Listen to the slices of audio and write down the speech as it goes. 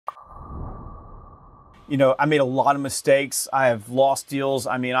I made a lot of mistakes. I have lost deals.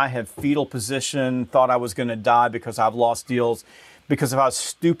 I mean, I had fetal position, thought I was going to die because I've lost deals because of how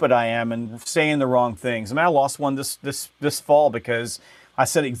stupid I am and saying the wrong things. I mean, I lost one this fall because I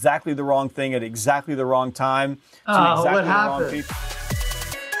said exactly the wrong thing at exactly the wrong time to exactly what the happened? wrong people.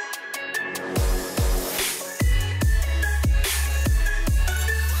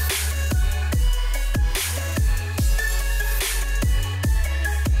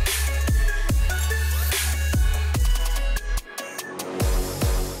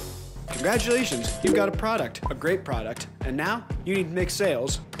 Congratulations, you've got a product, a great product, and now you need to make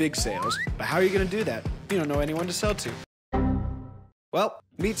sales, big sales. But how are you going to do that? You don't know anyone to sell to. Well,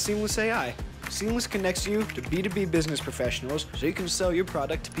 meet Seamless.AI. Seamless connects you to B2B business professionals so you can sell your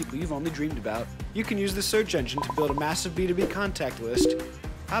product to people you've only dreamed about. You can use the search engine to build a massive B2B contact list.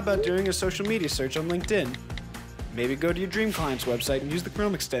 How about doing a social media search on LinkedIn? Maybe go to your dream client's website and use the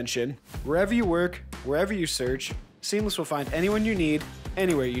Chrome extension. Wherever you work, wherever you search, Seamless will find anyone you need,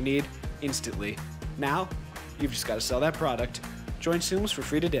 anywhere you need, instantly. Now, you've just got to sell that product. Join Seamless for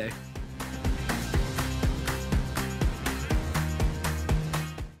free today.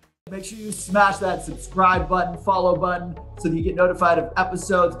 Make sure you smash that subscribe button, follow button, so that you get notified of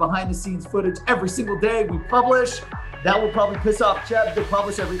episodes, behind the scenes footage every single day we publish. That will probably piss off Jeb to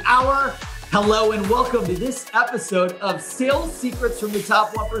publish every hour. Hello and welcome to this episode of Sales Secrets from the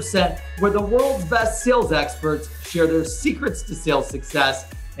Top 1%, where the world's best sales experts share their secrets to sales success.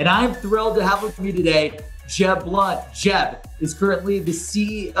 And I'm thrilled to have with me today, Jeb Blount. Jeb is currently the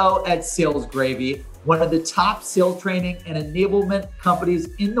CEO at Sales Gravy, one of the top sales training and enablement companies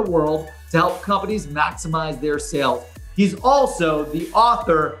in the world to help companies maximize their sales. He's also the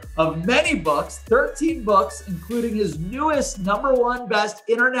author of many books, 13 books, including his newest #1 best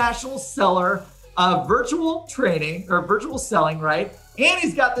international seller, virtual training or virtual selling, right? And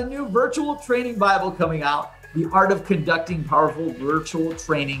he's got the new virtual training Bible coming out, The Art of Conducting Powerful Virtual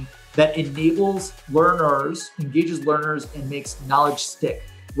Training that enables learners, engages learners, and makes knowledge stick,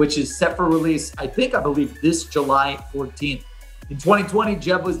 which is set for release, I believe this July 14th. In 2020,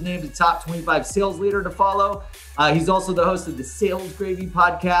 Jeb was named the top 25 sales leader to follow. He's also the host of the Sales Gravy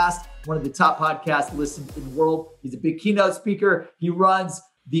podcast, one of the top podcasts listened in the world. He's a big keynote speaker. He runs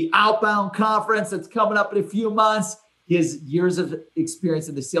the Outbound Conference that's coming up in a few months. He has years of experience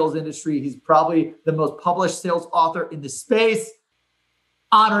in the sales industry. He's probably the most published sales author in the space.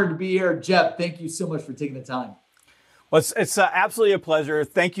 Honored to be here. Jeb, thank you so much for taking the time. Well, it's absolutely a pleasure.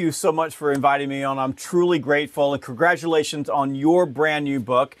 Thank you so much for inviting me on. I'm truly grateful, and congratulations on your brand new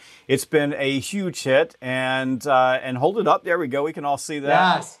book. It's been a huge hit, and hold it up. There we go. We can all see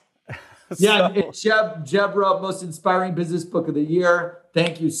that. Yes. Yeah, Jeb wrote Most Inspiring Business Book of the Year.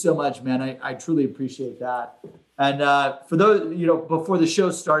 Thank you so much, man. I truly appreciate that. And for those, before the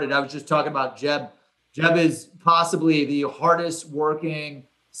show started, I was just talking about Jeb. Jeb is possibly the hardest working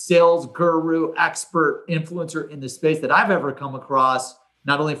sales guru, expert, influencer in the space that I've ever come across,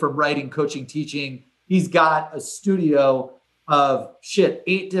 not only from writing, coaching, teaching. He's got a studio of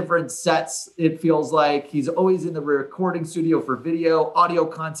 8 different sets. It feels like he's always in the recording studio for video, audio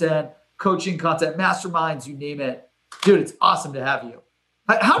content, coaching content, masterminds, you name it. Dude, it's awesome to have you.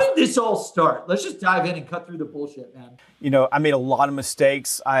 How did this all start? Let's just dive in and cut through the bullshit, man. I made a lot of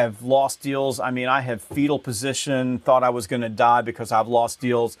mistakes. I have lost deals. I mean, I had fetal position, thought I was going to die because I've lost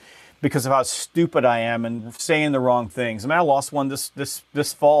deals because of how stupid I am and saying the wrong things. I mean, I lost one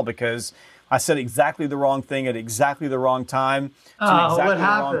this fall because I said exactly the wrong thing at exactly the wrong time to exactly the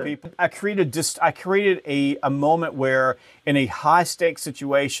wrong people. I created a moment where, in a high stakes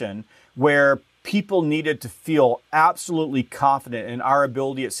situation where people needed to feel absolutely confident in our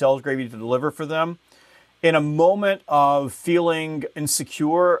ability at Sales Gravy to deliver for them. In a moment of feeling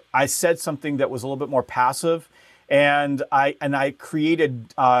insecure, I said something that was a little bit more passive, and I created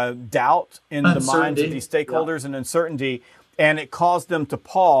doubt in the minds of these stakeholders and uncertainty, and it caused them to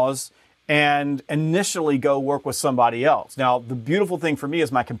pause and initially go work with somebody else. Now, the beautiful thing for me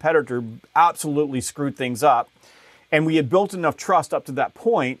is my competitor absolutely screwed things up. And we had built enough trust up to that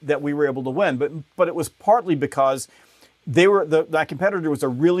point that we were able to win. But it was partly because that competitor was a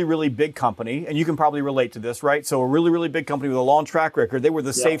really, really big company. And you can probably relate to this, right? So a really, really big company with a long track record. They were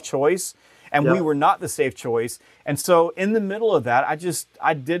the safe choice. And we were not the safe choice. And so in the middle of that,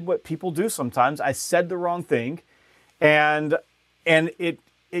 I did what people do sometimes. I said the wrong thing. And it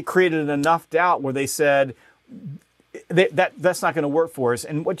created enough doubt where they said, that's not going to work for us.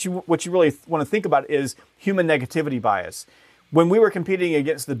 And what you really want to think about is human negativity bias. When we were competing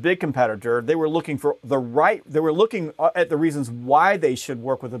against the big competitor, they were looking at the reasons why they should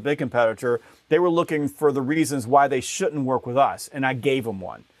work with a big competitor. They were looking for the reasons why they shouldn't work with us. And I gave them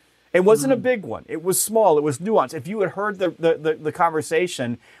one. It wasn't a big one. It was small. It was nuanced. If you had heard the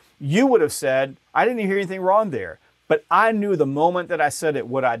conversation, you would have said, I didn't hear anything wrong there. But I knew the moment that I said it,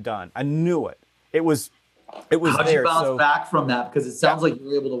 what I'd done. I knew it. It was How'd there. you bounce back from that? Because it sounds like you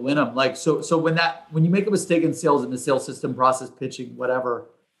were able to win them. Like, so when you make a mistake in sales, in the sales system, process, pitching, whatever,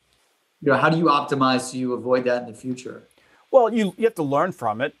 how do you optimize so you avoid that in the future? Well, you have to learn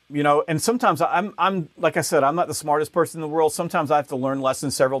from it, and sometimes I'm like I said, I'm not the smartest person in the world. Sometimes I have to learn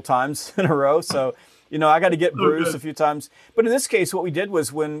lessons several times in a row. So, I got to get bruised a few times. But in this case, what we did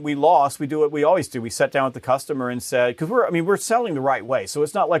was when we lost, we do what we always do. We sat down with the customer and said, because we're selling the right way. So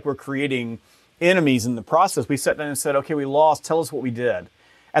it's not like we're creating enemies in the process. We sat down and said, okay, we lost. Tell us what we did.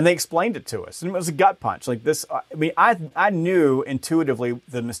 And they explained it to us. And it was a gut punch like this. I knew intuitively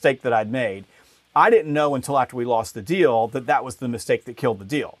the mistake that I'd made. I didn't know until after we lost the deal that was the mistake that killed the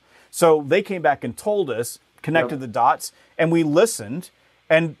deal. So they came back and told us, connected the dots, and we listened.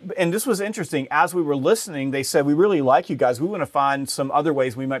 And this was interesting. As we were listening, they said, we really like you guys. We want to find some other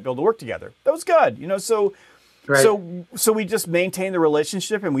ways we might be able to work together. That was good. So we just maintained the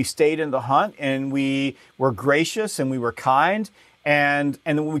relationship and we stayed in the hunt and we were gracious and we were kind. And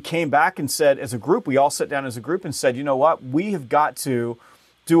then when we came back and said, as a group, we all sat down as a group and said, you know what, we have got to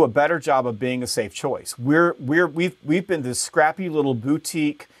do a better job of being a safe choice. We've been this scrappy little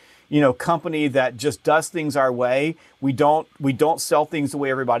boutique, company that just does things our way. We don't sell things the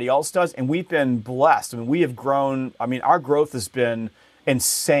way everybody else does, and we've been blessed. We have grown. Our growth has been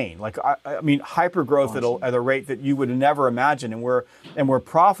insane. Hyper growth at a rate that you would never imagine, and we're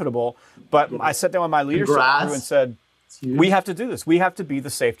profitable. But I sat down with my leadership crew and said, we have to do this. We have to be the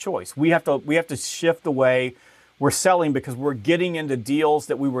safe choice. We have to shift the way we're selling because we're getting into deals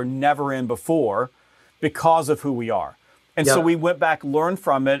that we were never in before because of who we are. And so we went back, learned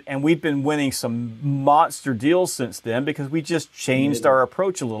from it, and we've been winning some monster deals since then because we just changed our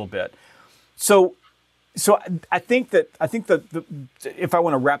approach a little bit. So I think that if I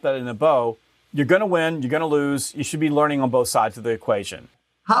want to wrap that in a bow, you're going to win, you're going to lose. You should be learning on both sides of the equation.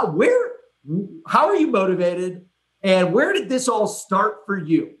 How are you motivated, and where did this all start for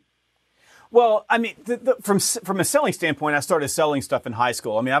you? Well, from a selling standpoint, I started selling stuff in high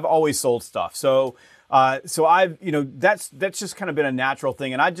school. I've always sold stuff. So I've, that's just kind of been a natural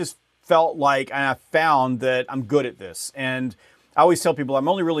thing. And I just felt like, and I found that I'm good at this. And I always tell people I'm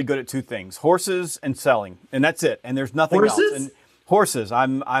only really good at two things: horses and selling. And that's it. And there's nothing else. And horses,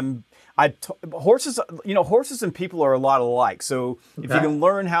 horses and people are a lot alike. So if you can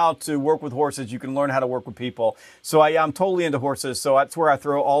learn how to work with horses, you can learn how to work with people. So I'm totally into horses. So that's where I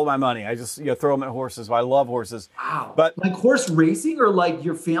throw all my money. I just throw them at horses. I love horses. Wow. But like horse racing, or like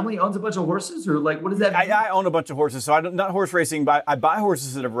your family owns a bunch of horses, or like what does that mean? I own a bunch of horses. So not horse racing, but I buy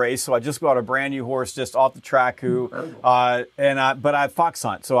horses that have raced. So I just bought a brand new horse just off the track but I fox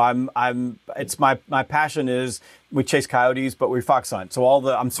hunt. So it's my passion is we chase coyotes, but we fox hunt. So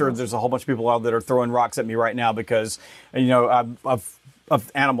I'm sure there's a whole bunch of people out that are throwing rocks at me right now because, of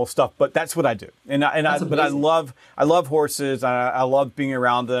animal stuff. But that's what I do. But I love horses. I love being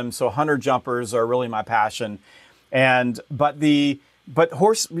around them. So hunter jumpers are really my passion. But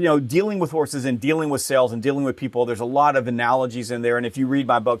horse, dealing with horses and dealing with sales and dealing with people, there's a lot of analogies in there. And if you read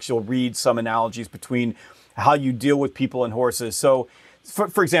my books, you'll read some analogies between how you deal with people and horses. So,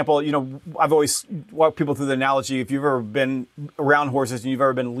 for example, I've always walked people through the analogy. If you've ever been around horses and you've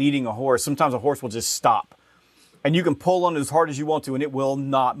ever been leading a horse, sometimes a horse will just stop. And you can pull on it as hard as you want to, and it will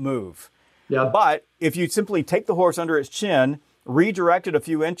not move. Yeah. But if you simply take the horse under its chin, redirect it a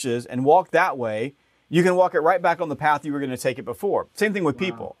few inches, and walk that way, you can walk it right back on the path you were going to take it before. Same thing with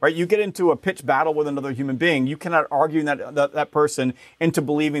people, right? You get into a pitched battle with another human being, you cannot argue that person into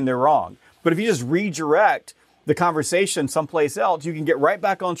believing they're wrong. But if you just redirect the conversation someplace else, you can get right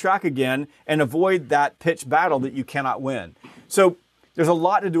back on track again and avoid that pitched battle that you cannot win. So there's a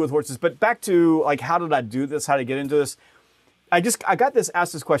lot to do with horses. But back to how did I do this? How to get into this? I got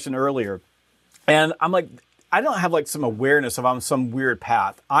asked this question earlier, and I'm like, I don't have some awareness of I'm some weird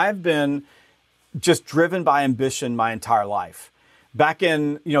path. I've been just driven by ambition my entire life. Back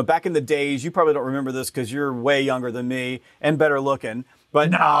in the days, you probably don't remember this because you're way younger than me and better looking.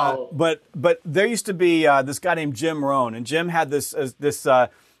 But no. But there used to be this guy named Jim Rohn, and Jim had this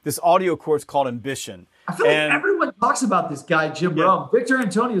audio course called Ambition. I feel like everyone talks about this guy, Jim Rohn. Victor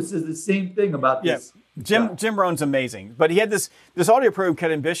Antonio says the same thing about this. Jim Rohn's amazing, but he had this audio program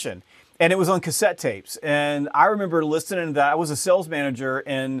called Ambition, and it was on cassette tapes. And I remember listening to that. I was a sales manager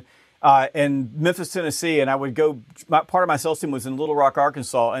in Memphis, Tennessee, and I would go. Part of my sales team was in Little Rock,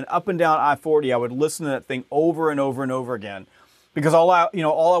 Arkansas, and up and down I-40, I would listen to that thing over and over and over again. Because all I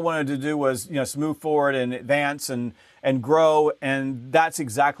wanted to do was move forward and advance and and grow. And that's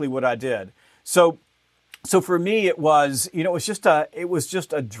exactly what I did. So for me, it was, it was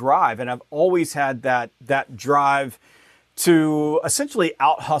just a drive. And I've always had that drive to essentially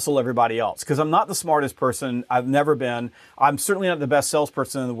out hustle everybody else, because I'm not the smartest person. I've never been. I'm certainly not the best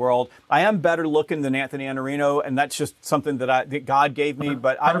salesperson in the world. I am better looking than Anthony Iannarino, and that's just something that God gave me.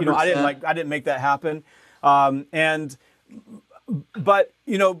 But I didn't make that happen. But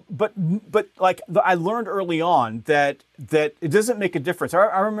I learned early on that it doesn't make a difference.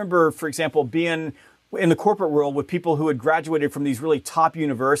 I remember, for example, being in the corporate world with people who had graduated from these really top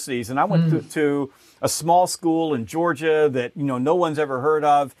universities. And I went to a small school in Georgia that, no one's ever heard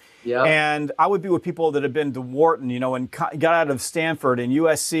of. Yeah. And I would be with people that had been to Wharton, and got out of Stanford and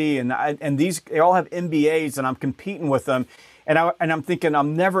USC, and they all have MBAs, and I'm competing with them. And I'm thinking,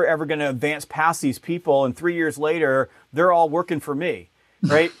 I'm never, ever going to advance past these people. And 3 years later, they're all working for me.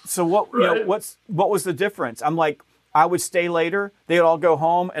 Right. So what was the difference? I'm like, I would stay later. They'd all go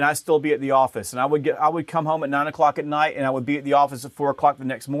home, and I'd still be at the office. And I would come home at 9 o'clock at night, and I would be at the office at 4 o'clock the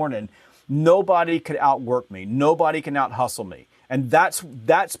next morning. Nobody could outwork me. Nobody can out hustle me. And that's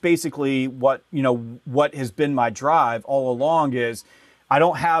basically what has been my drive all along. Is I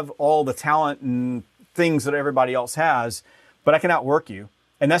don't have all the talent and things that everybody else has, but I can outwork you.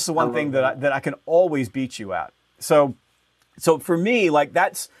 And that's the one thing that I can always beat you at. So for me, like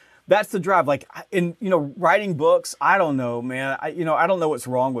that's the drive. Like in writing books, I don't know, man. I don't know what's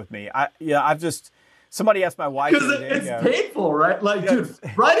wrong with me. Somebody asked my wife because it's painful, right? Like, dude,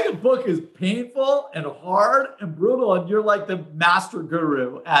 writing a book is painful and hard and brutal, and you're like the master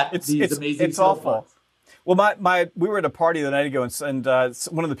guru at these amazing. It's awful. Books. Well, we were at a party the night ago, and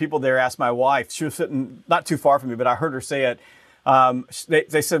one of the people there asked my wife. She was sitting not too far from me, but I heard her say it.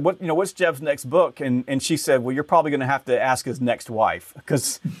 They said, what's Jeb's next book? And she said, well, you're probably going to have to ask his next wife,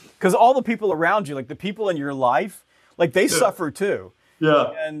 because all the people around you, like the people in your life, like they suffer too.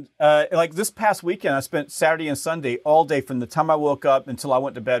 Yeah. And like this past weekend, I spent Saturday and Sunday all day from the time I woke up until I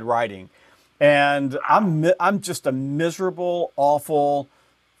went to bed writing. And I'm just a miserable, awful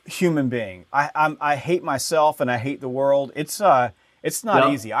human being. I hate myself and I hate the world. It's not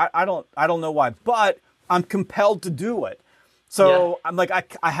easy. I don't know why, but I'm compelled to do it. So I'm like,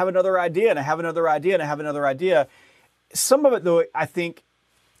 I have another idea, and I have another idea, and I have another idea. Some of it, though, I think,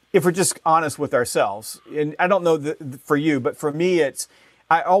 if we're just honest with ourselves, and I don't know for you, but for me,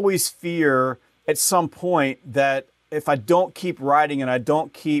 I always fear at some point that if I don't keep writing and I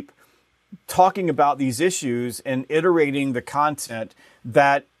don't keep talking about these issues and iterating the content,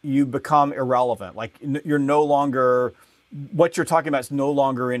 that you become irrelevant. Like you're no longer, what you're talking about is no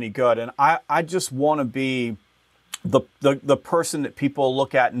longer any good. And I just want to be the person that people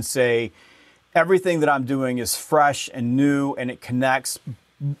look at and say, everything that I'm doing is fresh and new and it connects.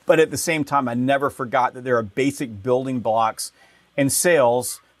 But at the same time, I never forgot that there are basic building blocks in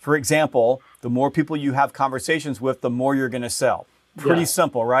sales. For example, the more people you have conversations with, the more you're going to sell. Pretty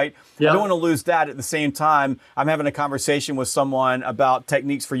simple, right? I don't want to lose that. At the same time, I'm having a conversation with someone about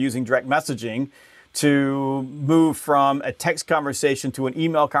techniques for using direct messaging to move from a text conversation to an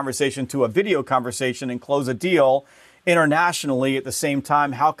email conversation to a video conversation and close a deal internationally at the same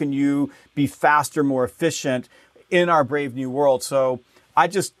time. How can you be faster, more efficient in our brave new world? So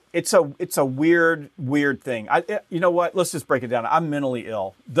it's a weird thing. You know what? Let's just break it down. I'm mentally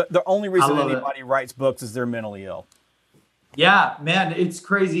ill. The only reason anybody writes books is they're mentally ill. Yeah, man, it's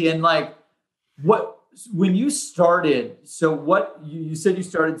crazy. And like, when you started, so what you said you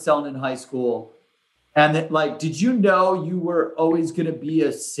started selling in high school, and that, like, did you know you were always going to be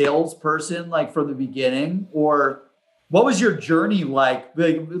a salesperson, like from the beginning, or what was your journey like?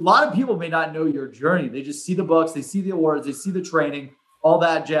 Like, a lot of people may not know your journey. They just see the books, they see the awards, they see the training, all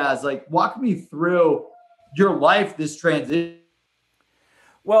that jazz. Like, walk me through your life, this transition.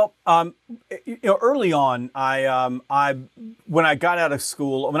 Well, early on, when I got out of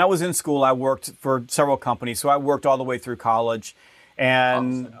school, when I was in school, I worked for several companies. So I worked all the way through college,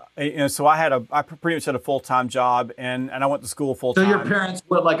 and so I pretty much had a full-time job, and I went to school full-time. So your parents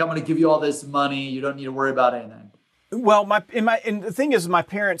were like, "I'm going to give you all this money. You don't need to worry about anything." Well, and the thing is, my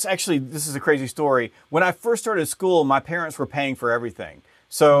parents, actually, this is a crazy story. When I first started school, my parents were paying for everything.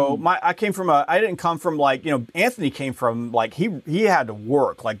 So I didn't come from like, Anthony came from like, he had to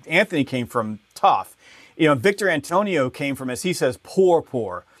work. Like Anthony came from tough. Victor Antonio came from, as he says, poor.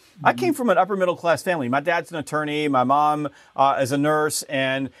 Mm-hmm. I came from an upper middle class family. My dad's an attorney. My mom is a nurse.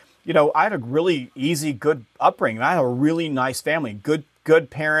 And, I had a really easy, good upbringing. I had a really nice family, good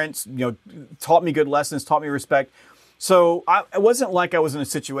parents, taught me good lessons, taught me respect. So it wasn't like I was in a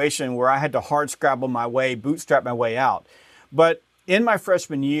situation where I had to hard scrabble my way, bootstrap my way out. But in my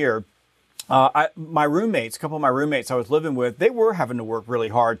freshman year, my roommates, a couple of my roommates I was living with, they were having to work really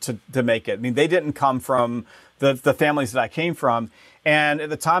hard to make it. I mean, they didn't come from the families that I came from. And at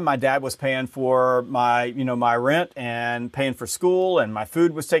the time, my dad was paying for my rent and paying for school, and my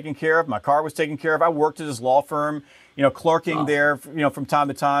food was taken care of. My car was taken care of. I worked at his law firm, clerking there, from time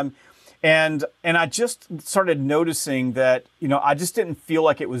to time. And I just started noticing that, I just didn't feel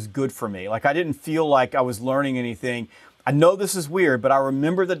like it was good for me. Like I didn't feel like I was learning anything. I know this is weird, but I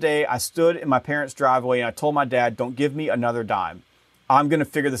remember the day I stood in my parents' driveway and I told my dad, "Don't give me another dime. I'm going to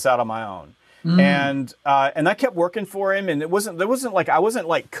figure this out on my own." And that kept working for him. And I wasn't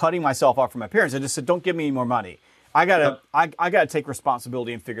like cutting myself off from my parents. I just said, "Don't give me any more money. I gotta take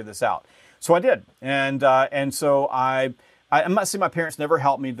responsibility and figure this out." So I did. And so I'm not saying my parents never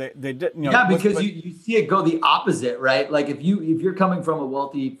helped me. They didn't, because you see it go the opposite, right? Like if you're coming from a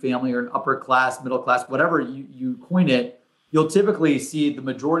wealthy family or an upper class, middle class, whatever you coin it, you'll typically see the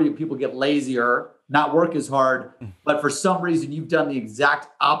majority of people get lazier, not work as hard. But for some reason, you've done the exact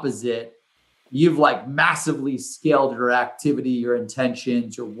opposite. You've like massively scaled your activity, your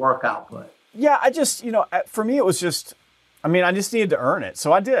intentions, your work output. Yeah, I just, for me, it was just, I just needed to earn it.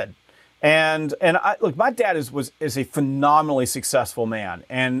 So I did. And look, my dad is a phenomenally successful man,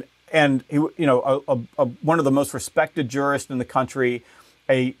 and he, one of the most respected jurists in the country,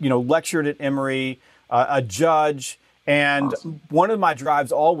 lectured at Emory, a judge. And awesome. One of my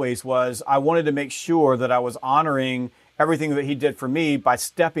drives always was I wanted to make sure that I was honoring everything that he did for me by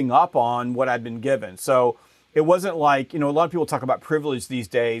stepping up on what I'd been given. So it wasn't like, a lot of people talk about privilege these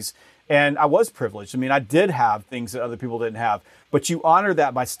days, and I was privileged. I did have things that other people didn't have, but you honor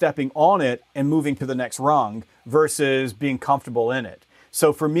that by stepping on it and moving to the next rung versus being comfortable in it.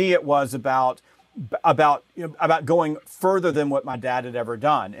 So for me, it was about going further than what my dad had ever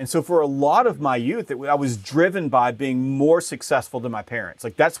done. And so for a lot of my youth, I was driven by being more successful than my parents.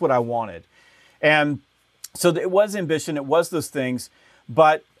 Like that's what I wanted. And so it was ambition. It was those things.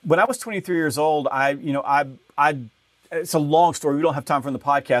 But when I was 23 years old, it's a long story. We don't have time for the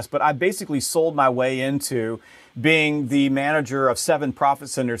podcast, but I basically sold my way into being the manager of 7 profit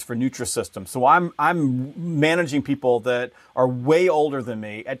centers for Nutrisystem. So I'm managing people that are way older than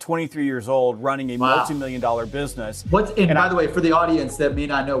me at 23 years old, running a multi-million-dollar business. And by the way, for the audience that may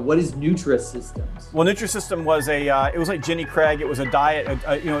not know, what is Nutrisystems? Well, Nutrisystem was it was like Jenny Craig. It was a diet.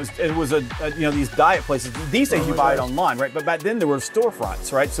 It was these diet places. These days you buy it online, right? But back then there were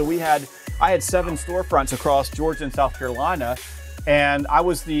storefronts, right? So I had 7 storefronts across Georgia and South Carolina. And I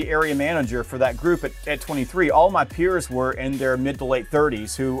was the area manager for that group at 23. All my peers were in their mid to late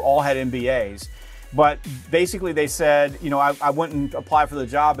 30s who all had MBAs. But basically they said, I went and applied for the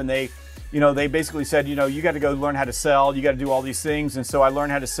job, and they basically said, you got to go learn how to sell. You got to do all these things. And so I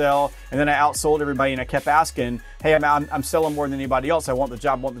learned how to sell, and then I outsold everybody, and I kept asking, hey, I'm selling more than anybody else. I want the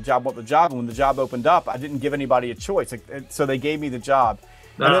job, want the job, want the job. And when the job opened up, I didn't give anybody a choice. So they gave me the job.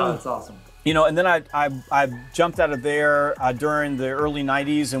 That's awesome. And then I jumped out of there during the early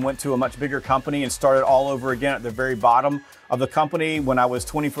 90s and went to a much bigger company and started all over again at the very bottom of the company. When I was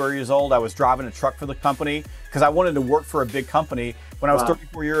 24 years old, I was driving a truck for the company because I wanted to work for a big company. When I was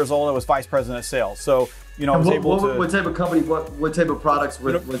 34 years old, I was vice president of sales. So, I was able to... What type of company, what type of products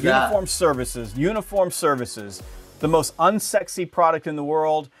was that? Uniform services. The most unsexy product in the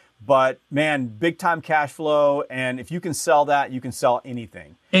world, but man, big time cash flow. And if you can sell that, you can sell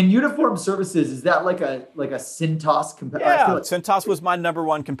anything. And uniform services, is that like a Cintas competitor? Yeah, Cintas was my number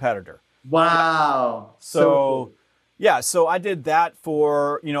one competitor. Wow. So cool. Yeah, so I did that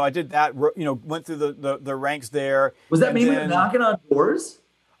went through the ranks there. Was that mainly knocking on doors?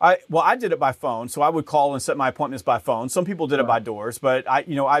 I did it by phone, so I would call and set my appointments by phone. Some people did it by doors, but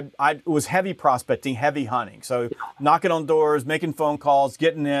it was heavy prospecting, heavy hunting. So knocking on doors, making phone calls,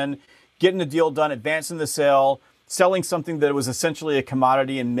 getting the deal done, advancing the sale, selling something that was essentially a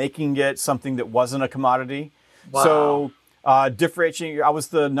commodity and making it something that wasn't a commodity. Wow. So differentiating, I was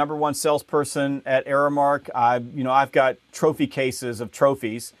the number one salesperson at Aramark. I've got trophy cases of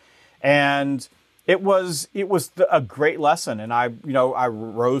trophies, and it was a great lesson. And I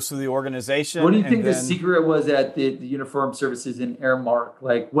rose through the organization. What do you think the secret was at the uniform services in Aramark?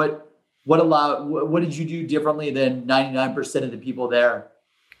 Like what did you do differently than 99% of the people there?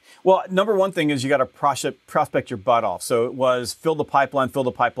 Well, number one thing is you got to prospect your butt off. So it was fill the pipeline, fill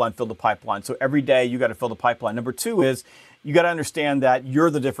the pipeline, fill the pipeline. So every day you got to fill the pipeline. Number two is you got to understand that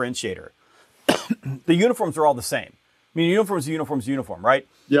you're the differentiator. The uniforms are all the same. Uniform, right?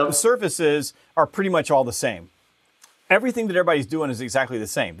 Yep. The services are pretty much all the same. Everything that everybody's doing is exactly the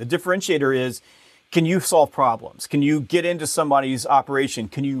same. The differentiator is, can you solve problems? Can you get into somebody's operation?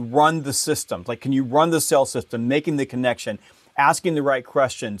 Can you run the systems? Like, can you run the sales system, making the connection, asking the right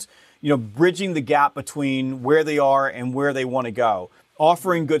questions, bridging the gap between where they are and where they want to go,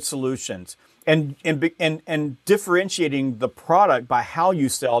 offering good solutions, and differentiating the product by how you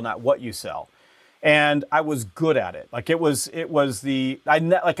sell, not what you sell. And I was good at it. Like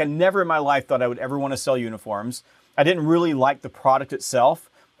I never in my life thought I would ever want to sell uniforms. I didn't really like the product itself,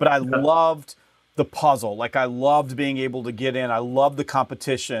 but I loved the puzzle. Like I loved being able to get in. I loved the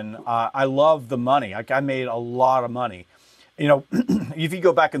competition. I loved the money. Like I made a lot of money. If you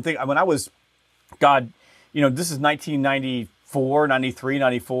go back and think, when I was, this is 1994, 93,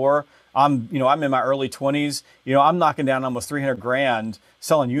 94. I'm in my early 20s. I'm knocking down almost 300 grand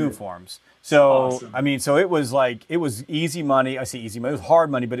selling uniforms. So, awesome. So it was easy money. I say easy money. It was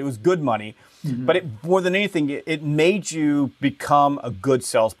hard money, but it was good money. Mm-hmm. But more than anything, it made you become a good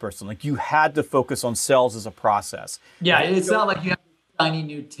salesperson. Like you had to focus on sales as a process. Yeah, it's not like you have shiny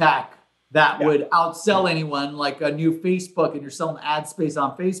new tech that would outsell anyone, like a new Facebook, and you're selling ad space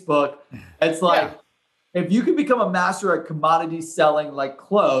on Facebook. It's like, if you could become a master at commodity selling, like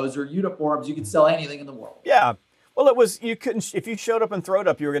clothes or uniforms, you could sell anything in the world. Yeah. Well, you couldn't, if you showed up and throwed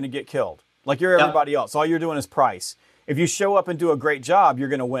up, you were going to get killed. Like you're everybody else. All you're doing is price. If you show up and do a great job, you're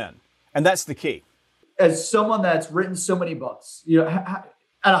going to win. And that's the key. As someone that's written so many books, at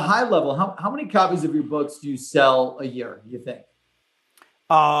a high level, how many copies of your books do you sell a year, you think?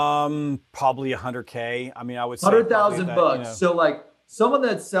 Probably 100K. I would say 100,000 books. So like someone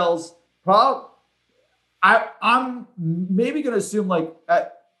that sells, I'm maybe going to assume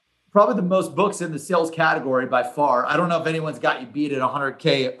probably the most books in the sales category by far. I don't know if anyone's got you beat at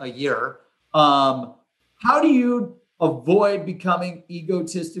 100K a year. How do you avoid becoming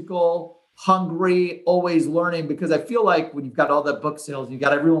egotistical, hungry, always learning? Because I feel like when you've got all that book sales, you've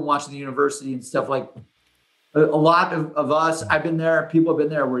got everyone watching the university and stuff, like a lot of us, I've been there, people have been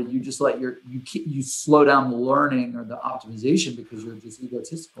there, where you just let you slow down the learning or the optimization because you're just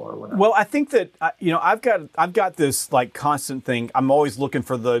egotistical or whatever. Well, I think that, I've got this like constant thing. I'm always looking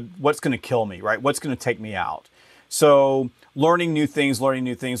for what's going to kill me, right? What's going to take me out? So learning new things.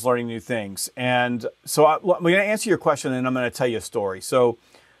 And so I'm going to answer your question, and I'm going to tell you a story. So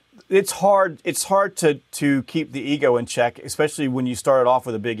it's hard to keep the ego in check, especially when you started off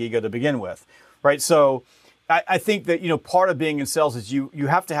with a big ego to begin with, right? So I think that, part of being in sales is you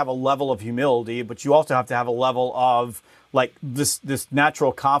have to have a level of humility, but you also have to have a level of like this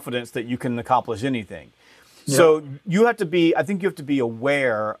natural confidence that you can accomplish anything. Yeah. So I think you have to be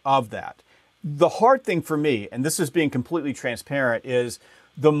aware of that. The hard thing for me, and this is being completely transparent, is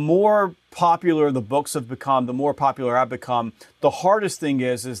the more popular the books have become, the more popular I've become, the hardest thing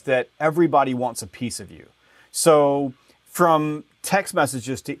is that everybody wants a piece of you. So from text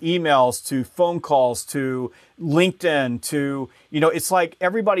messages to emails to phone calls to LinkedIn to, it's like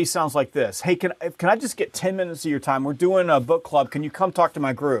everybody sounds like this. Hey, can I just get 10 minutes of your time? We're doing a book club. Can you come talk to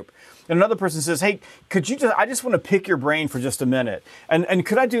my group? And another person says, hey, I just want to pick your brain for just a minute. And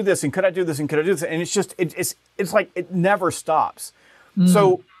could I do this? And could I do this? And could I do this? And it's just, it's like, it never stops. Mm.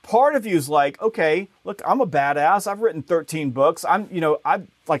 So part of you is like, okay, look, I'm a badass. I've written 13 books. I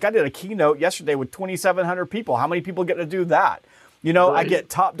did a keynote yesterday with 2,700 people. How many people get to do that? Right. I get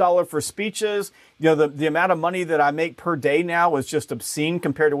top dollar for speeches. The amount of money that I make per day now is just obscene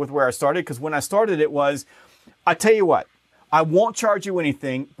compared to with where I started. Because when I started, it was, I tell you what, I won't charge you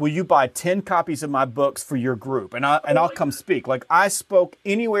anything. Will you buy 10 copies of my books for your group? And I'll come speak. Like I spoke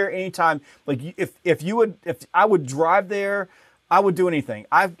anywhere, anytime. Like if I would drive there, I would do anything.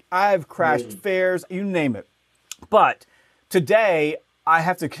 I've crashed fairs, you name it. But today I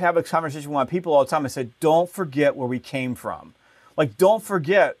have to have a conversation with my people all the time. I said, don't forget where we came from. Like, don't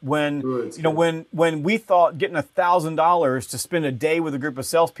forget when we thought getting $1,000 to spend a day with a group of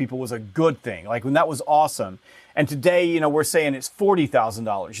salespeople was a good thing. Like when that was awesome. And today, we're saying it's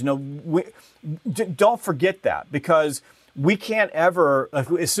 $40,000. Don't forget that, because we can't ever,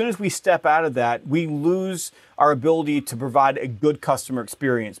 as soon as we step out of that, we lose our ability to provide a good customer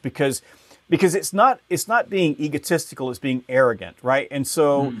experience because it's not being egotistical, it's being arrogant, right? And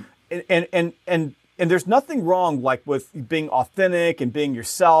so, and there's nothing wrong like with being authentic and being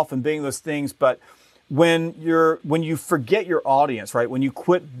yourself and being those things, but when you forget your audience, right? When you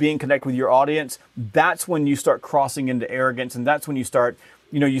quit being connected with your audience, that's when you start crossing into arrogance, and that's when you start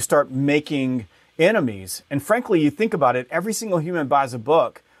making enemies. And frankly, you think about it, every single human buys a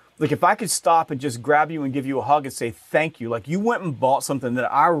book. Like if I could stop and just grab you and give you a hug and say thank you, like you went and bought something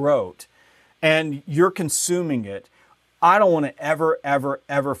that I wrote and you're consuming it, I don't want to ever, ever,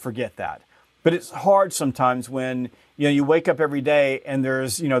 ever forget that. But it's hard sometimes when you wake up every day and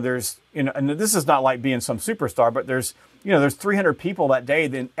there's and this is not like being some superstar, but there's 300 people that day,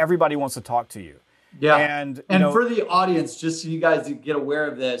 then everybody wants to talk to you. Yeah. And for the audience, just so you guys get aware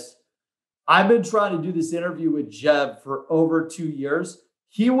of this, I've been trying to do this interview with Jeb for over 2 years.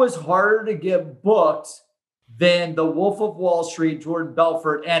 He was harder to get booked than the Wolf of Wall Street, Jordan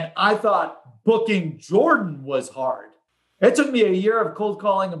Belfort. And I thought booking Jordan was hard. It took me a year of cold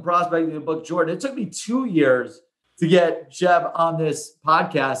calling and prospecting to book Jordan. It took me 2 years to get Jeb on this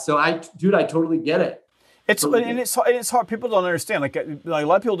podcast. So I totally get it. It's hard. People don't understand. Like a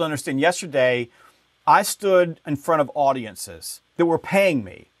lot of people don't understand. Yesterday, I stood in front of audiences that were paying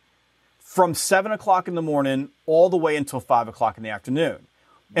me from 7 o'clock in the morning all the way until 5 o'clock in the afternoon.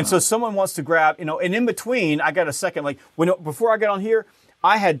 And so someone wants to grab, and in between, I got a second, before I got on here,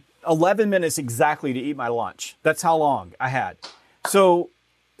 I had 11 minutes exactly to eat my lunch. That's how long I had. So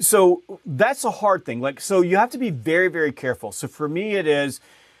that's a hard thing. So you have to be very, very careful. So for me,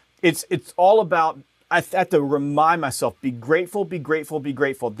 it's all about, I have to remind myself, be grateful, be grateful, be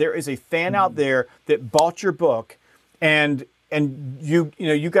grateful. There is a fan out there that bought your book, and you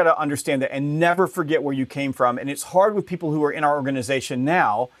got to understand that and never forget where you came from. And it's hard with people who are in our organization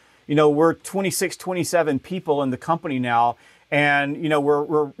now. We're 26, 27 people in the company now, and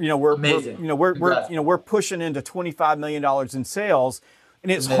we're pushing into $25 million in sales,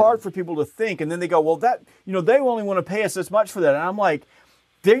 and it's hard for people to think. And then they go, well, they only want to pay us this much for that. And I'm like,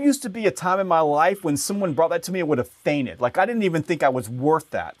 there used to be a time in my life when someone brought that to me, I would have fainted. Like, I didn't even think I was worth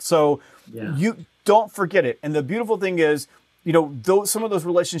that. So you don't forget it. And the beautiful thing is, some of those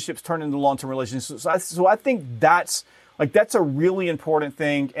relationships turn into long-term relationships. So I think that's a really important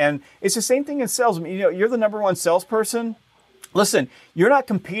thing. And it's the same thing in sales. I mean, you're the number one salesperson. Listen, you're not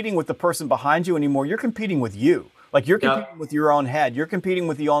competing with the person behind you anymore. You're competing with you. Like, you're competing with your own head. You're competing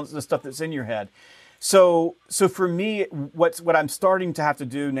with the stuff that's in your head. So for me, what I'm starting to have to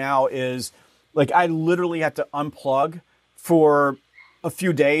do now is, I literally have to unplug for a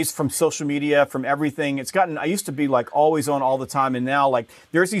few days from social media, from everything. I used to be always on all the time. And now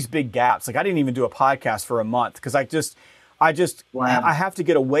there's these big gaps. I didn't even do a podcast for a month because I have to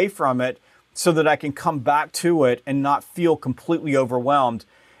get away from it so that I can come back to it and not feel completely overwhelmed.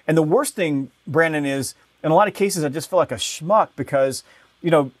 And the worst thing, Brandon, is in a lot of cases, I just feel like a schmuck because,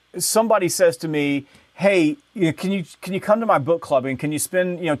 somebody says to me, hey, can you come to my book club and can you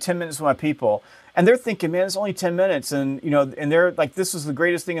spend, 10 minutes with my people? And they're thinking, man, it's only 10 minutes. And, and they're like, this is the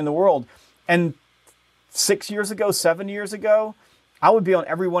greatest thing in the world. And 7 years ago, I would be on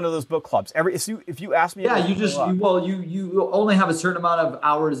every one of those book clubs. If you ask me, you only have a certain amount of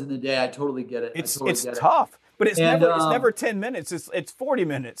hours in the day. I totally get it. It's tough, but it's never 10 minutes. It's 40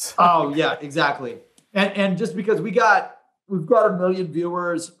 minutes. Oh yeah, exactly. And just because we've got 1 million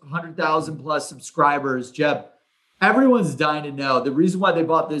viewers, 100,000 plus subscribers, Jeb, everyone's dying to know the reason why they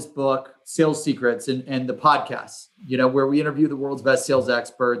bought this book, Sales Secrets, and the podcast, where we interview the world's best sales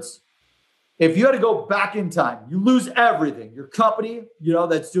experts. If you had to go back in time, you lose everything. Your company,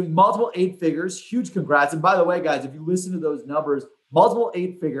 that's doing multiple 8 figures, huge congrats. And by the way, guys, if you listen to those numbers, multiple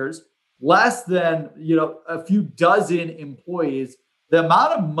 8 figures, less than, a few dozen employees, the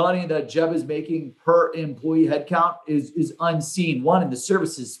amount of money that Jeb is making per employee headcount is unseen. One, in the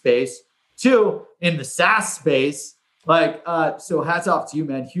services space. 2, in the SaaS space. So hats off to you,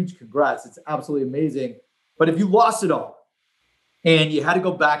 man. Huge congrats. It's absolutely amazing. But if you lost it all and you had to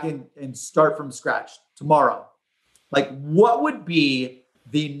go back and start from scratch tomorrow, what would be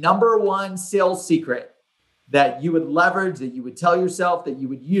the number one sales secret that you would leverage, that you would tell yourself, that you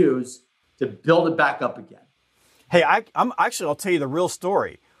would use to build it back up again? Hey, I'll tell you the real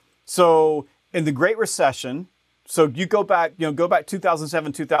story. So in the Great Recession, so you go back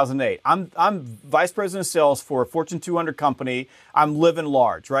 2007, 2008. I'm vice president of sales for a Fortune 200 company. I'm living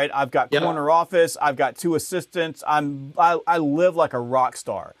large, right? I've got corner office. I've got 2 assistants. I live like a rock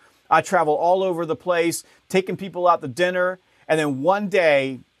star. I travel all over the place, taking people out to dinner, and then one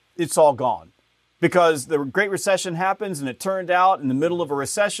day it's all gone. Because the Great Recession happens, and it turned out in the middle of a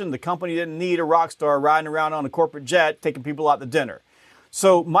recession, the company didn't need a rock star riding around on a corporate jet, taking people out to dinner.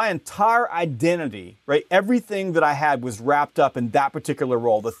 So my entire identity, right, everything that I had was wrapped up in that particular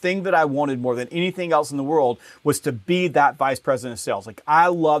role. The thing that I wanted more than anything else in the world was to be that vice president of sales. I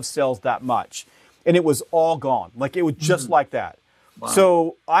love sales that much. And it was all gone. It was just like that. Wow.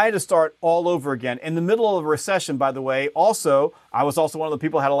 So I had to start all over again. In the middle of a recession, by the way, I was also one of the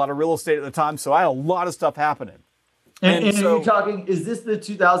people who had a lot of real estate at the time, so I had a lot of stuff happening. And so, you're talking, is this the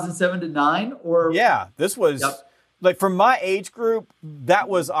 2007 to 9? Or? Yeah, this was, from my age group, that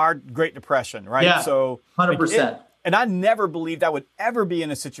was our Great Depression, right? Yeah, so 100%. And I never believed I would ever be in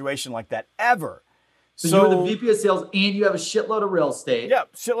a situation like that, ever. So you were the VP of sales and you have a shitload of real estate. Yeah,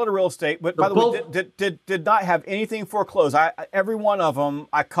 shitload of real estate. But by the way, did not have anything foreclosed. Every one of them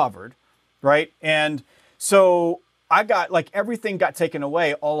I covered, right? And so I got, everything got taken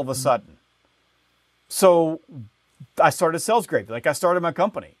away all of a sudden. So I started SalesGravy. Like I started my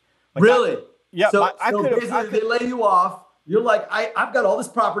company. Like really? So basically they lay you off. You're like, I've got all this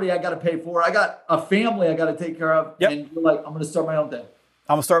property I got to pay for. I got a family I got to take care of. Yep. And you're like, I'm going to start my own thing.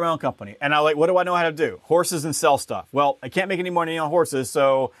 I'm gonna start my own company. And what do I know how to do? Horses and sell stuff. Well, I can't make any money on horses,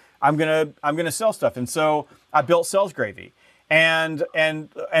 so I'm gonna sell stuff. And so I built SalesGravy. And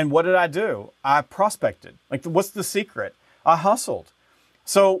what did I do? I prospected. Like, what's the secret? I hustled.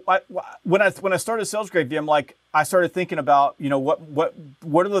 So when I started SalesGravy, I'm like, I started thinking about,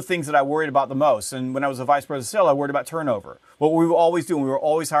 what are the things that I worried about the most? And when I was a vice president of sales, I worried about turnover. What we were always doing, we were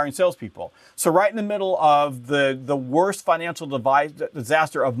always hiring salespeople. So right in the middle of the worst financial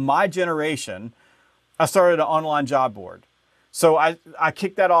disaster of my generation, I started an online job board. So I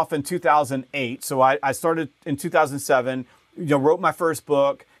kicked that off in 2008. So I started in 2007, wrote my first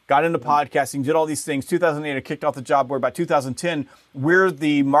book, got into podcasting, did all these things. 2008, I kicked off the job board. By 2010, we're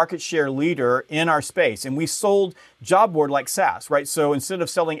the market share leader in our space. And we sold job board like SaaS, right? So instead of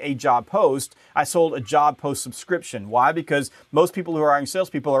selling a job post, I sold a job post subscription. Why? Because most people who are hiring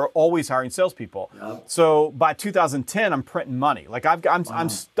salespeople are always hiring salespeople. Yep. So by 2010, I'm printing money. Like I'm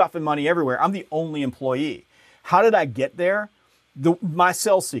stuffing money everywhere. I'm the only employee. How did I get there? My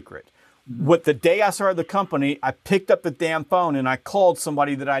sales secret. What the day I started the company, I picked up the damn phone and I called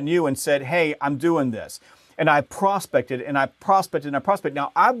somebody that I knew and said, hey, I'm doing this. And I prospected and I prospected and I prospected.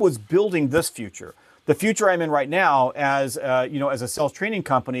 Now I was building this future, the future I'm in right now as a sales training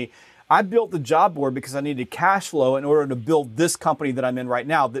company. I built the job board because I needed cash flow in order to build this company that I'm in right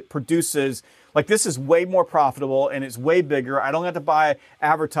now that produces, like, this is way more profitable and it's way bigger. I don't have to buy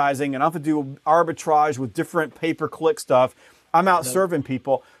advertising and I don't have to do arbitrage with different pay-per-click stuff. I'm out serving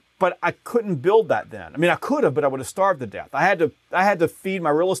people. But I couldn't build that then. I mean, I could have, but I would have starved to death. I had to feed my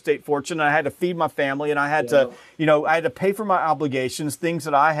real estate fortune. And I had to feed my family, and I had to, I had to pay for my obligations, things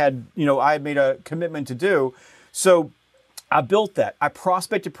that I had made a commitment to do. So I built that. I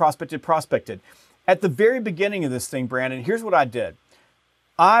prospected. At the very beginning of this thing, Brandon, here's what I did.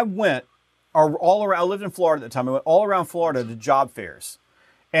 I went all around. I lived in Florida at the time. I went all around Florida to job fairs,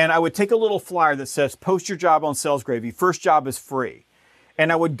 and I would take a little flyer that says, "Post your job on SalesGravy. First job is free."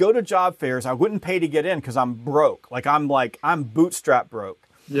 And I would go to job fairs. I wouldn't pay to get in because I'm broke. I'm bootstrap broke.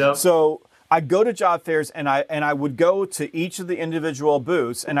 Yeah. So I'd go to job fairs and I would go to each of the individual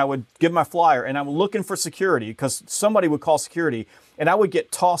booths and I would give my flyer and I'm looking for security because somebody would call security and I would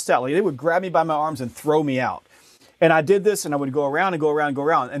get tossed out. Like they would grab me by my arms and throw me out. And I did this and I would go around and go around and go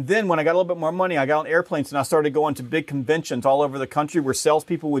around. And then when I got a little bit more money, I got on airplanes and I started going to big conventions all over the country where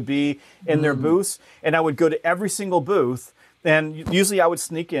salespeople would be in their booths. And I would go to every single booth. And usually I would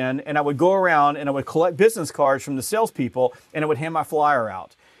sneak in and I would go around and I would collect business cards from the salespeople and I would hand my flyer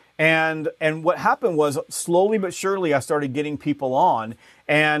out. And what happened was slowly but surely I started getting people on.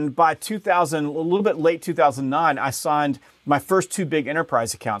 And by 2000, a little bit late 2009, I signed my first two big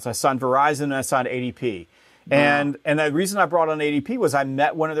enterprise accounts. I signed Verizon and I signed ADP. Wow. And the reason I brought on ADP was I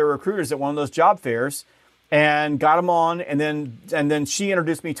met one of their recruiters at one of those job fairs and got him on, and then she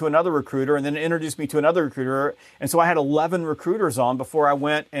introduced me to another recruiter, and then introduced me to another recruiter, and so I had 11 recruiters on before I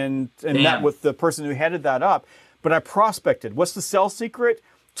went and met with the person who headed that up. But I prospected. What's the sales secret?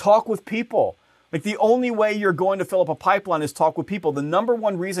 Talk with people. Like the only way you're going to fill up a pipeline is talk with people. The number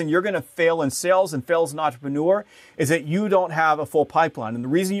one reason you're going to fail in sales and fail as an entrepreneur is that you don't have a full pipeline. And the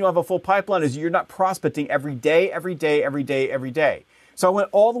reason you have a full pipeline is you're not prospecting every day. So I went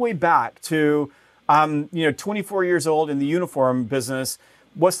all the way back to 24 years old in the uniform business.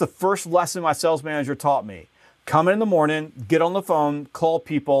 What's the first lesson my sales manager taught me? Come in the morning, get on the phone, call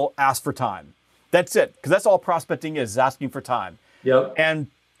people, ask for time. That's it. Because that's all prospecting is asking for time. Yep. And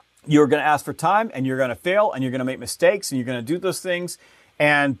you're going to ask for time and you're going to fail and you're going to make mistakes and you're going to do those things.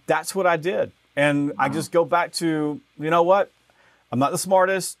 And that's what I did. And I just go back to, you know what? I'm not the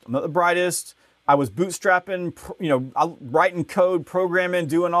smartest. I'm not the brightest. I was bootstrapping, writing code, programming,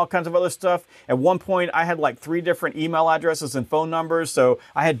 doing all kinds of other stuff. At one point, I had like 3 different email addresses and phone numbers. So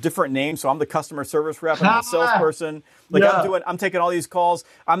I had different names. So I'm the customer service rep. I'm the salesperson. I'm taking all these calls.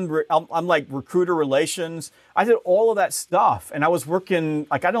 I'm like recruiter relations. I did all of that stuff. And I was working,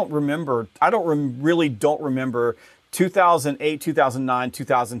 like, I don't remember 2008, 2009,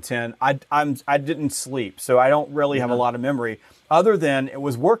 2010. I didn't sleep. So I don't really have a lot of memory other than it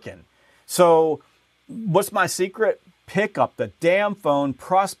was working. So what's my secret? Pick up the damn phone,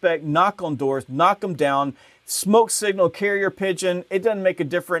 prospect, knock on doors, knock them down, smoke signal, carrier pigeon. It doesn't make a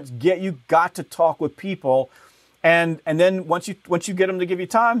difference. You got to talk with people. And then once you get them to give you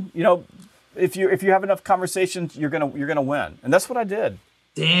time, if you have enough conversations, you're gonna win. And that's what I did.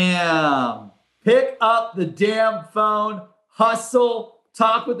 Damn. Pick up the damn phone, hustle,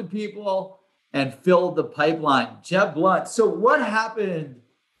 talk with the people. and filled the pipeline. Jeb Blount. So what happened?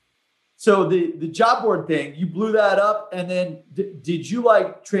 So the job board thing, you blew that up, and then did you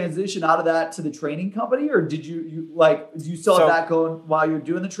like transition out of that to the training company, or did you still have that going while you're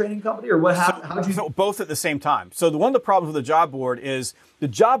doing the training company, or what happened? How did you? So both at the same time. So one of the problems with the job board is the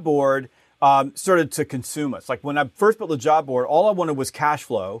job board started to consume us. Like when I first built the job board, all I wanted was cash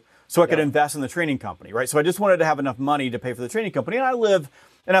flow so I could invest in the training company, right? So I just wanted to have enough money to pay for the training company,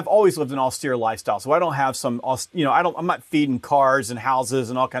 and I've always lived an austere lifestyle. So I don't have I'm not feeding cars and houses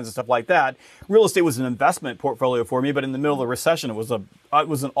and all kinds of stuff like that. Real estate was an investment portfolio for me, but in the middle of the recession, it was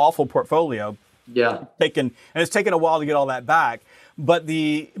an awful portfolio. Yeah. It's taken a while to get all that back. But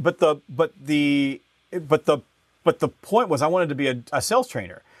the point was I wanted to be a sales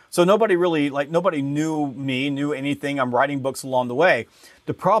trainer. So nobody knew anything. I'm writing books along the way.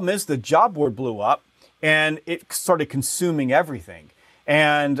 The problem is the job board blew up and it started consuming everything.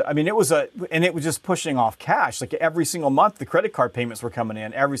 And I mean, it was just pushing off cash. Like every single month, the credit card payments were coming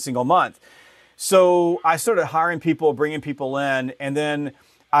in every single month. So I started hiring people, bringing people in. And then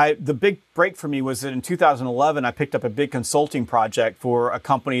the big break for me was that in 2011, I picked up a big consulting project for a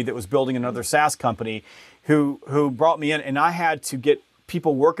company that was building another SaaS company who brought me in, and I had to get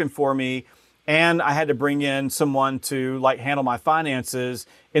people working for me. And I had to bring in someone to like handle my finances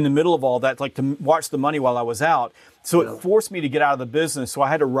in the middle of all that, like to watch the money while I was out. So it forced me to get out of the business. So I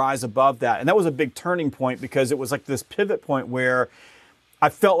had to rise above that. And that was a big turning point because it was like this pivot point where I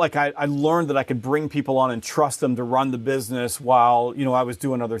felt like I learned that I could bring people on and trust them to run the business while, I was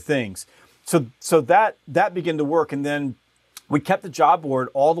doing other things. So that began to work. And then we kept the job board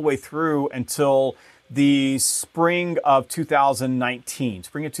all the way through until the spring of 2019.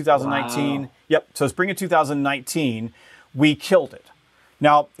 Spring of 2019. Wow. Yep. So spring of 2019, we killed it.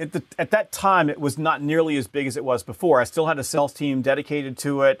 Now, at that time, it was not nearly as big as it was before. I still had a sales team dedicated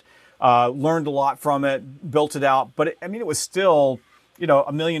to it, learned a lot from it, built it out. But it was still,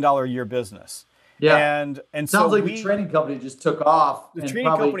 $1 million a year business. Yeah. And sounds like the training company just took off. The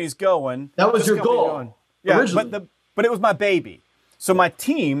training company's going. That was your goal. Yeah, originally. but it was my baby. So my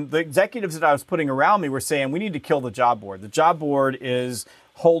team, the executives that I was putting around me were saying, we need to kill the job board. The job board is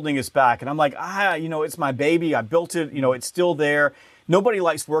holding us back. And I'm like, it's my baby. I built it. It's still there. Nobody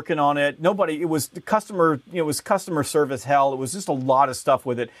likes working on it. It was the customer, it was customer service hell. It was just a lot of stuff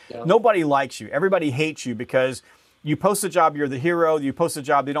with it. Yeah. Nobody likes you. Everybody hates you because you post a job, you're the hero. You post a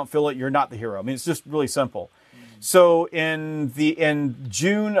job, they don't fill it, you're not the hero. I mean, it's just really simple. So in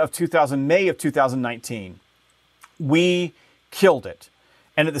May of 2019, we killed it.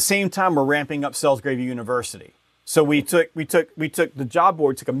 And at the same time, we're ramping up Sales Gravy University. So we took the job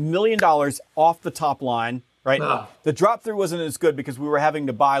board, took $1 million off the top line, right? The drop through wasn't as good because we were having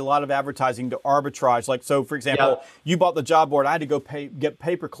to buy a lot of advertising to arbitrage. Like, so for example, you bought the job board, I had to go get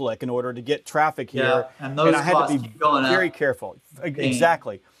pay-per-click in order to get traffic here. And those I had to be very careful. Dang.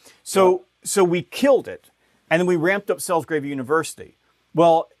 Exactly. So we killed it. And then we ramped up Sales Gravy University.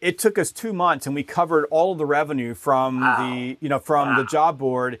 Well, it took us 2 months and we covered all of the revenue from the job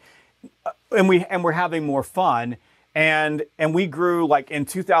board, and we're having more fun. And we grew like in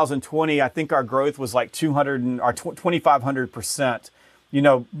 2020, I think our growth was like 2,500%,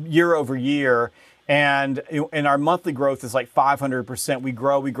 year over year. And our monthly growth is like 500%. We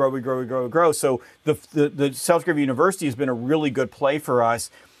grow. So the Sales Gravy University has been a really good play for us.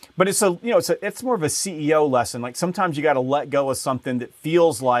 But it's more of a CEO lesson. Like sometimes you got to let go of something that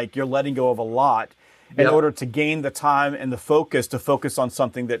feels like you're letting go of a lot in order to gain the time and the focus to focus on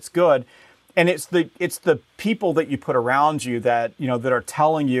something that's good. And it's the people that you put around you that that are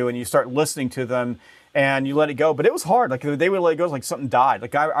telling you, and you start listening to them and you let it go. But it was hard. Like the day we let it go, it was like something died.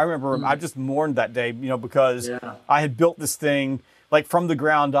 Like I remember I just mourned that day, because I had built this thing like from the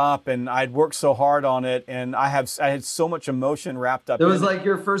ground up, and I'd worked so hard on it, and I had so much emotion wrapped up. It was like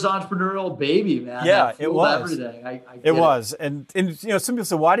your first entrepreneurial baby, man. Yeah, it was. Everything. It was, and some people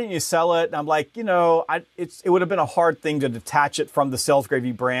say, "Why didn't you sell it?" And I'm like, it would have been a hard thing to detach it from the Sales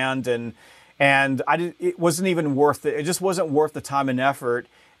Gravy brand, and it wasn't even worth it. It just wasn't worth the time and effort,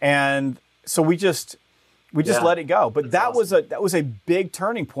 and so we just let it go. But that was a big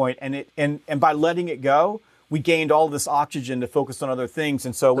turning point, and by letting it go, we gained all this oxygen to focus on other things.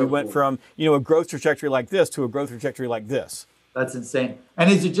 And so we went from, a growth trajectory like this to a growth trajectory like this. That's insane. And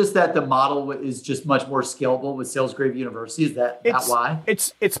is it just that the model is just much more scalable with Sales Gravy University? Is that why?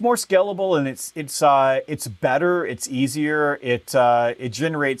 It's more scalable, and it's better, it's easier. It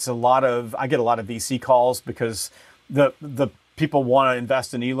generates I get a lot of VC calls because the people want to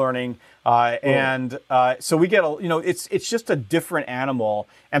invest in e-learning. So we get it's just a different animal,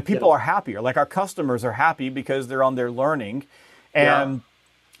 and people are happier. Like our customers are happy because they're on there learning, and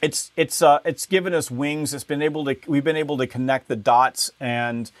it's given us wings. We've been able to connect the dots,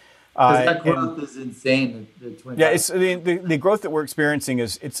 and because that growth is insane. Yeah, it's the growth that we're experiencing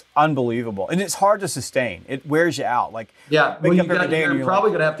it's unbelievable, and it's hard to sustain. It wears you out. Like you're probably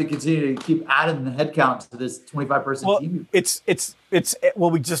going to have to continue to keep adding the headcount to this 25-person team.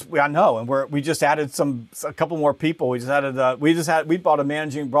 I know, and we just added a couple more people. We brought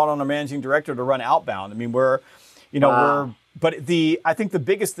on a managing director to run outbound. I mean, I think the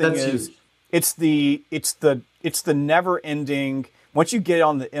biggest thing is huge. it's the never ending. Once you get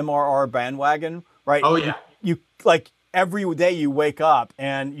on the MRR bandwagon, right? Oh yeah. You like every day you wake up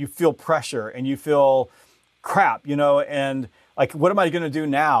and you feel pressure and you feel crap, and like, what am I going to do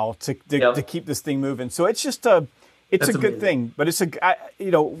now to keep this thing moving? So it's just it's a good thing, but it's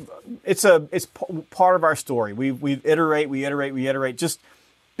part of our story. We iterate. Just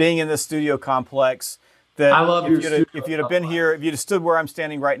being in the studio complex. That I love if you'd have been here, if you'd have stood where I'm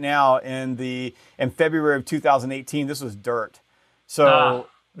standing right now in February of 2018, this was dirt. So,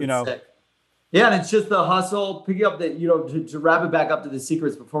 sick. Yeah, and it's just the hustle. Picking up to wrap it back up to the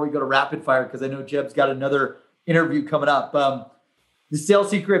secrets before we go to rapid fire, because I know Jeb's got another interview coming up. The sales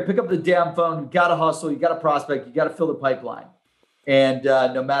secret: pick up the damn phone. You got to hustle. You got to prospect. You got to fill the pipeline. And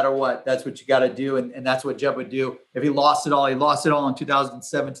no matter what, that's what you got to do. And that's what Jeb would do. If he lost it all in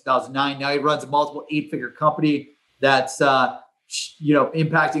 2007, 2009. Now he runs a multiple 8-figure company that's,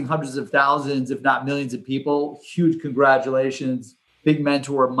 impacting hundreds of thousands, if not millions of people. Huge congratulations. Big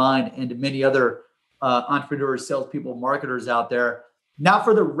mentor of mine and to many other entrepreneurs, salespeople, marketers out there. Now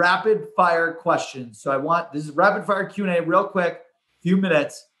for the rapid fire questions. So this is rapid fire Q&A real quick, few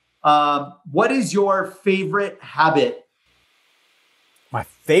minutes. What is your favorite habit? My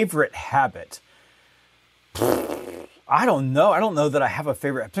favorite habit? I don't know. I don't know that I have a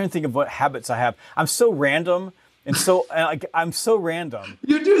favorite. I'm trying to think of what habits I have. I'm so random. And so I'm so random.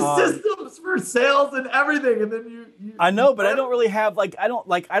 You do systems for sales and everything, and then you I know, but I don't really have I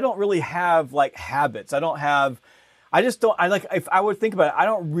don't really have habits. If I would think about it, I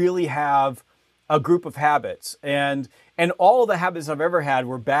don't really have a group of habits. And all of the habits I've ever had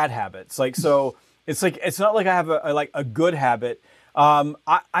were bad habits. It's not like I have a good habit. I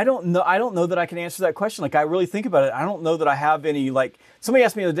don't know that I can answer that question. I really think about it. I don't know that I have any, somebody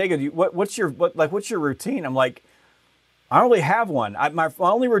asked me the other day, what's your routine? I'm like, I don't really have one. My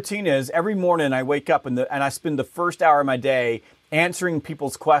only routine is every morning I wake up and I spend the first hour of my day answering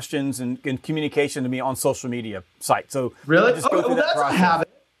people's questions and communication to me on social media sites. So really, I just go through that process. A habit.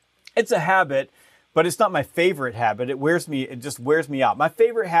 It's a habit, but it's not my favorite habit. It just wears me out. My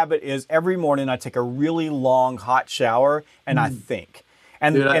favorite habit is every morning I take a really long hot shower and I think.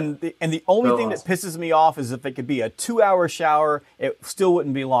 And the only thing that pisses me off is if it could be a 2-hour shower, it still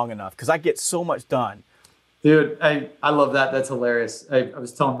wouldn't be long enough because I get so much done. Dude, I love that. That's hilarious. I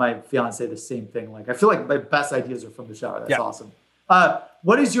was telling my fiance the same thing. I feel like my best ideas are from the shower. That's awesome.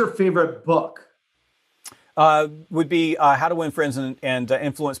 What is your favorite book? Would be How to Win Friends and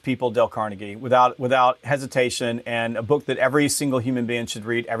Influence People, Dale Carnegie, without hesitation, and a book that every single human being should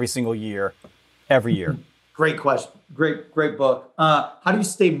read every single year, every year. Great question. Great book. How do you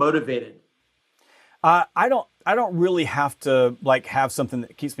stay motivated? I don't really have to have something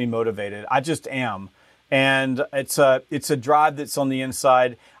that keeps me motivated. I just am. And it's a drive that's on the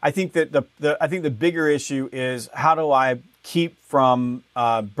inside. I think that the bigger issue is how do I keep from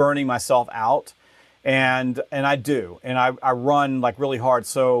burning myself out, and I do, and I run really hard.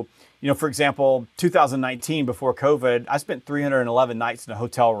 So for example, 2019 before COVID, I spent 311 nights in a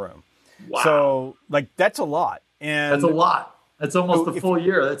hotel room. Wow. So that's a lot. And that's a lot. That's almost a full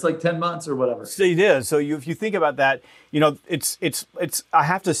year. That's 10 months or whatever. So it is. So if you think about that, it's I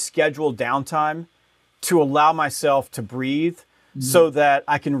have to schedule downtime to allow myself to breathe so that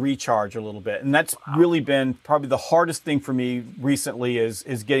I can recharge a little bit. And that's really been probably the hardest thing for me recently is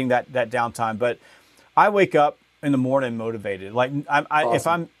getting that downtime. But I wake up in the morning motivated. If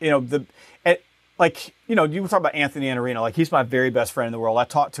I'm, you talk about Anthony Iannarino, he's my very best friend in the world. I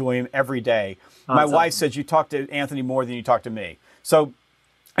talk to him every day. My wife says you talk to Anthony more than you talk to me. So,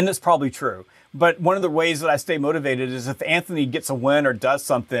 and that's probably true. But one of the ways that I stay motivated is if Anthony gets a win or does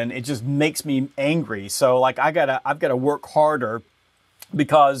something, it just makes me angry. So I've got to work harder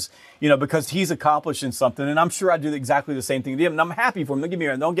because he's accomplishing something, and I'm sure I do exactly the same thing to him, and I'm happy for him. Don't get me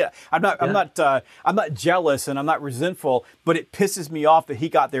wrong. I'm not jealous and I'm not resentful, but it pisses me off that he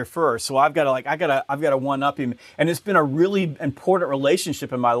got there first. So I've got to one up him, and it's been a really important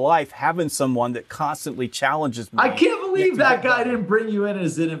relationship in my life having someone that constantly challenges me. I can't believe that guy didn't bring you in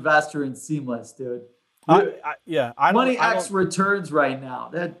as an investor in Seamless, dude. Money X returns right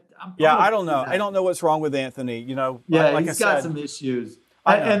now. I don't know. I don't know what's wrong with Anthony. He's got some issues.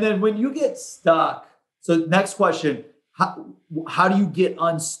 And then when you get stuck, so next question, how do you get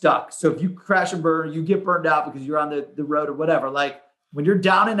unstuck? So if you crash and burn, you get burned out because you're on the road or whatever, like when you're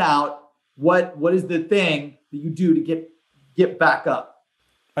down and out, what is the thing that you do to get back up?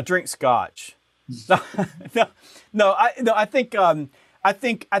 I drink scotch. I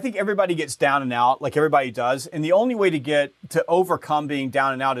think everybody gets down and out, like everybody does, and the only way to overcome being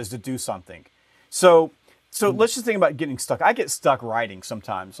down and out is to do something. So let's just think about getting stuck. I get stuck writing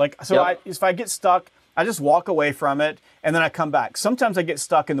sometimes. If I get stuck, I just walk away from it and then I come back. Sometimes I get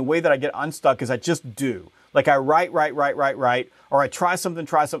stuck, and the way that I get unstuck is I just do. Like I write, or I try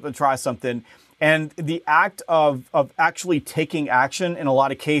something. And the act of actually taking action in a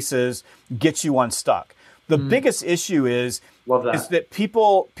lot of cases gets you unstuck. The biggest issue is that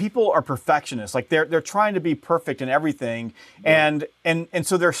people are perfectionists. Like they're trying to be perfect in everything. Yeah. And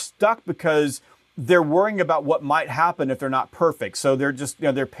so they're stuck because they're worrying about what might happen if they're not perfect. So they're just,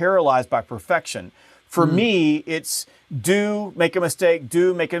 they're paralyzed by perfection. For me, it's make a mistake,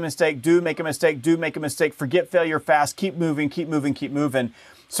 make a mistake, forget failure fast, keep moving.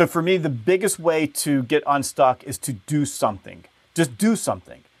 So for me, the biggest way to get unstuck is to do something. Just do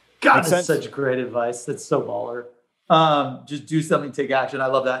something. God, that's such great advice. That's so baller. Just do something, take action. I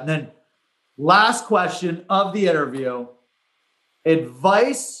love that. And then last question of the interview,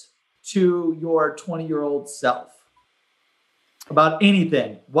 advice to your 20-year-old self about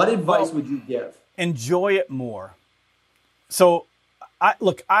anything. What advice would you give? Enjoy it more. So I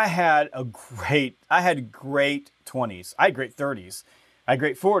had great 20s. I had great 30s. I had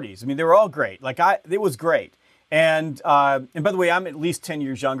great 40s. I mean, they were all great. It was great. And by the way, I'm at least 10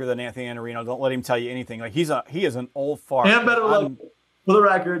 years younger than Anthony Iannarino. Don't let him tell you anything. Like he is an old fart. And better looking. For the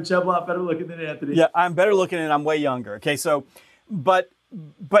record, Jeb Blount better looking than Anthony. Yeah, I'm better looking and I'm way younger. Okay, so, but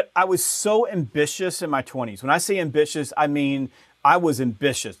I was so ambitious in my 20s. When I say ambitious, I mean I was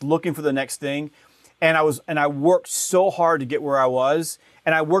ambitious, looking for the next thing. And I worked so hard to get where I was.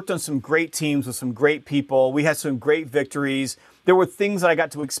 And I worked on some great teams with some great people. We had some great victories. There were things that I got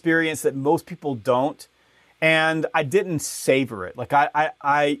to experience that most people don't. And I didn't savor it. Like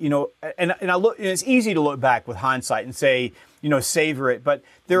I look, and it's easy to look back with hindsight and say, savor it. But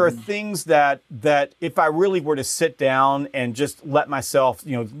there are things that if I really were to sit down and just let myself,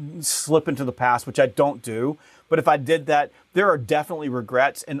 slip into the past, which I don't do. But if I did that, there are definitely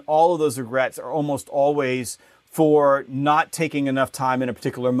regrets. And all of those regrets are almost always for not taking enough time in a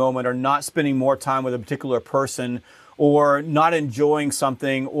particular moment, or not spending more time with a particular person, or not enjoying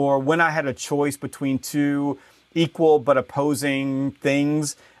something, or when I had a choice between two equal but opposing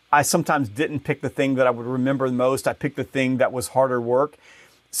things, I sometimes didn't pick the thing that I would remember the most. I picked the thing that was harder work.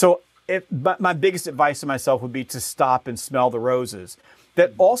 So my biggest advice to myself would be to stop and smell the roses.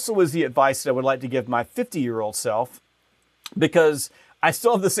 That also is the advice that I would like to give my 50-year-old self, because I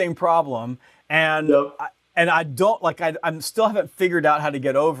still have the same problem. And I don't I still haven't figured out how to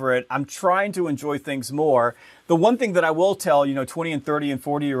get over it. I'm trying to enjoy things more. The one thing that I will tell, 20 and 30 and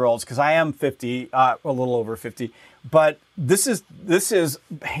 40-year-olds, because I am 50, a little over 50, but this is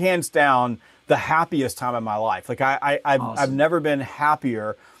hands down the happiest time of my life. Like I've never been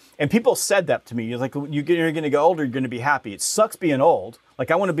happier. And people said that to me. You're like, you're going to get older, you're going to be happy. It sucks being old. Like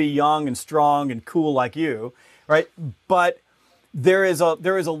I want to be young and strong and cool like you, right? But there is a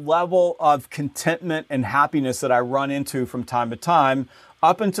level of contentment and happiness that I run into from time to time,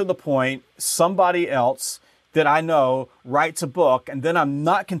 up until the point somebody else that I know writes a book, and then I'm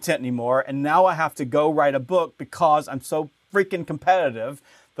not content anymore, and now I have to go write a book because I'm so freaking competitive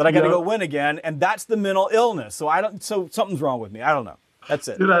that I got to go win again, and that's the mental illness. So something's wrong with me. I don't know. That's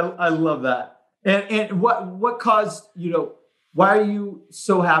it. Dude, I love that. And what caused, why are you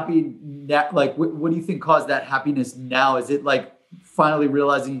so happy now? Like, what do you think caused that happiness now? Is it like finally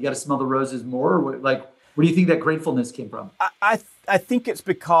realizing you got to smell the roses more? Or where do you think that gratefulness came from? I think it's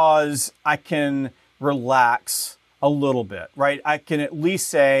because I can relax a little bit, right? I can at least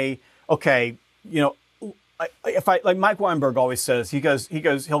say, okay, if I, like Mike Weinberg always says,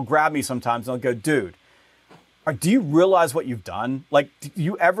 he'll grab me sometimes and I'll go, dude, do you realize what you've done? Like, do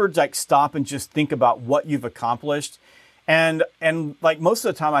you ever stop and just think about what you've accomplished? And like most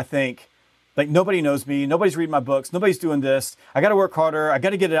of the time I think, like, nobody knows me. Nobody's reading my books. Nobody's doing this. I got to work harder. I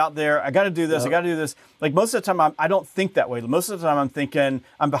got to get it out there. I got to do this. I got to do this. Like most of the time, I don't think that way. Most of the time I'm thinking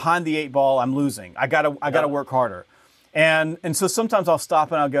I'm behind the 8 ball. I'm losing. I got to work harder. And so sometimes I'll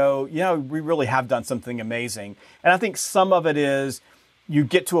stop and I'll go, we really have done something amazing. And I think some of it is you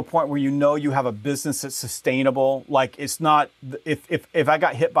get to a point where you have a business that's sustainable. Like it's not, if I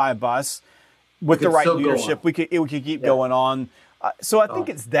got hit by a bus with the right leadership, we could keep going on. So I think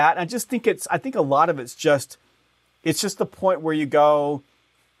it's that. I think a lot of it's just the point where you go,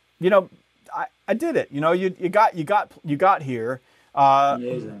 you know, I did it. You know, you got here.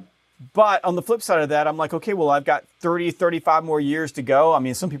 Amazing. But on the flip side of that, I'm like, okay, well, I've got 30, 35 more years to go. I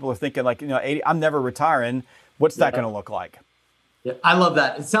mean, some people are thinking like, 80, I'm never retiring. What's that going to look like? Yeah, I love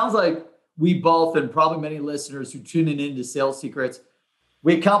that. It sounds like we both, and probably many listeners who tune in into Sales Secrets,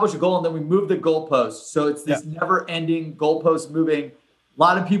 we accomplish a goal and then we move the goalpost. So it's this never ending goalpost moving. A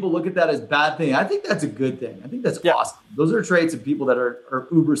lot of people look at that as a bad thing. I think that's a good thing. I think that's awesome. Those are traits of people that are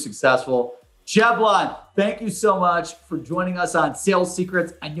uber successful. Jeb Blount, thank you so much for joining us on Sales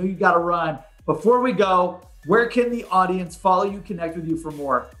Secrets. I know you got to run. Before we go, where can the audience follow you, connect with you for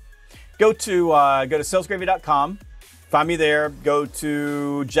more? Go to salesgravy.com. Find me there. Go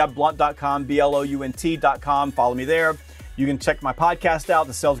to jebblount.com, BLOUNT.com. Follow me there. You can check my podcast out,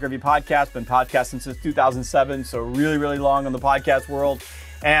 the Sales Gravy Podcast. Been podcasting since 2007, so really, really long on the podcast world.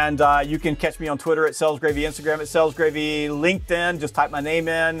 And you can catch me on Twitter at SalesGravy, Instagram at SalesGravy, LinkedIn, just type my name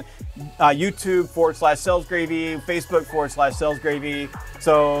in, YouTube /SalesGravy, Facebook /SalesGravy.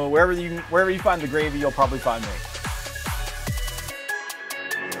 So wherever you find the gravy, you'll probably find me.